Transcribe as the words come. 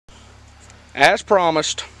As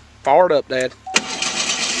promised. Fire it up, Dad.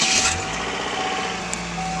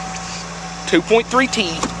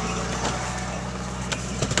 2.3T.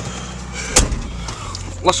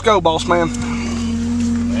 Let's go, boss man.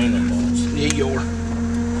 Ain't no boss. Yeah, you are.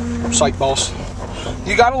 Psych, boss.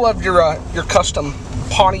 You gotta love your custom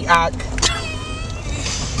Pontiac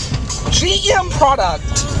GM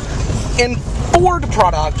product and Ford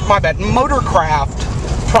product. My bad. Motorcraft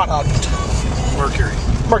product. Mercury.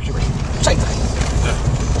 Mercury. Same thing. Yeah.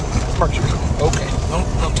 Mercury. Okay.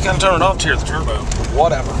 Don't you gotta turn it off to hear the turbo.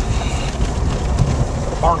 Whatever.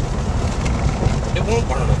 Burn them. It won't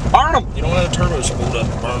burn them. Burn them. You don't have the turbo spooled up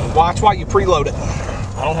to burn them. Well, that's why you preload it.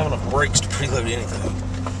 I don't have enough brakes to preload anything.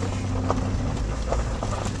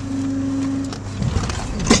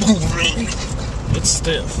 It's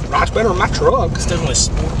stiff. That's better than my truck. It's definitely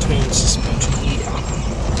sport-tuned suspension. Yeah.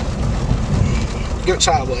 Get it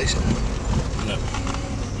sideways. No.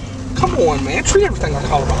 Come on, man. Treat everything like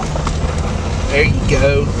Colorado. There you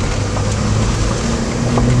go.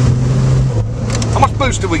 How much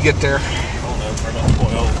boost did we get there? I don't know, for about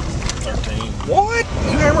 12, 13. What?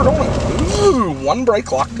 You hammered on it. Ooh, one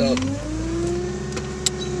brake locked up.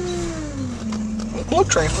 Look,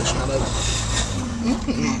 transmission out of it.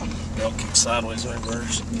 Belt kick sideways in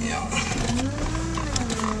reverse. Yeah.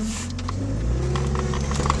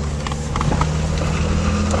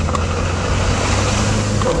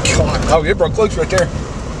 God. Oh, it broke loose right there.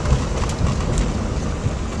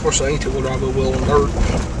 Of course, I ain't two-wheel drive a wheel on dirt.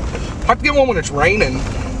 I have to get one when it's raining.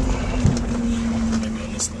 Maybe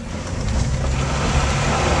on this thing.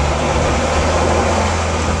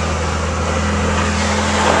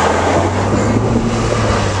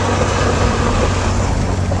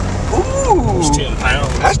 Ooh. It's 10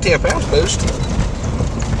 pounds. That's 10 pounds boost.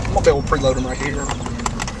 I'm gonna be able to preload them right here.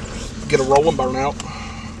 Get a rolling burnout.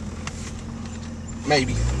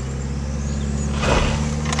 Maybe.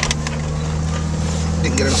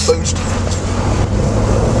 Didn't get enough boost.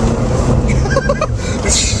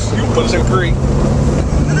 You put us in creek.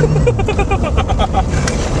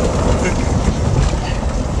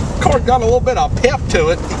 Car's got a little bit of pep to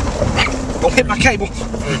it. Don't hit my cable.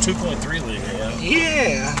 For a 2.3 liter, yeah.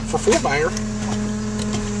 Yeah, for 4-banger.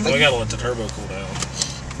 So I gotta let the turbo cool down.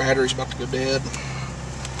 Battery's about to go dead.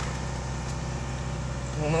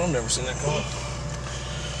 I don't know, I've never seen that car.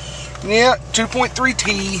 Yeah,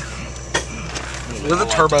 2.3T with a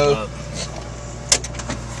turbo.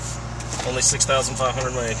 Only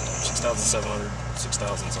 6,500 made. 6,700,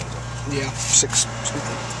 6,000 something. Yeah, 6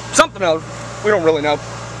 something else. We don't really know.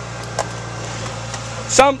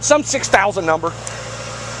 Some 6,000 number.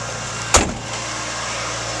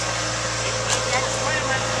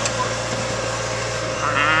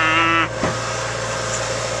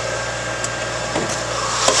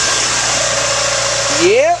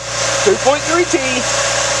 Yeah, 2.3T.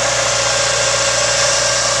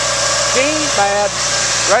 Ain't bad.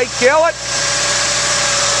 Ray, kill it.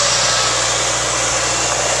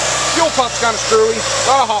 Fuel pump's kind of screwy. A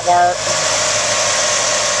lot of hot wire.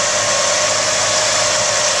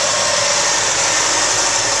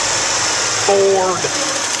 Ford.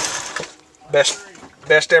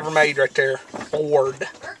 Best ever made right there. Ford.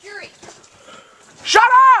 Mercury. Shut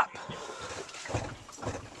up!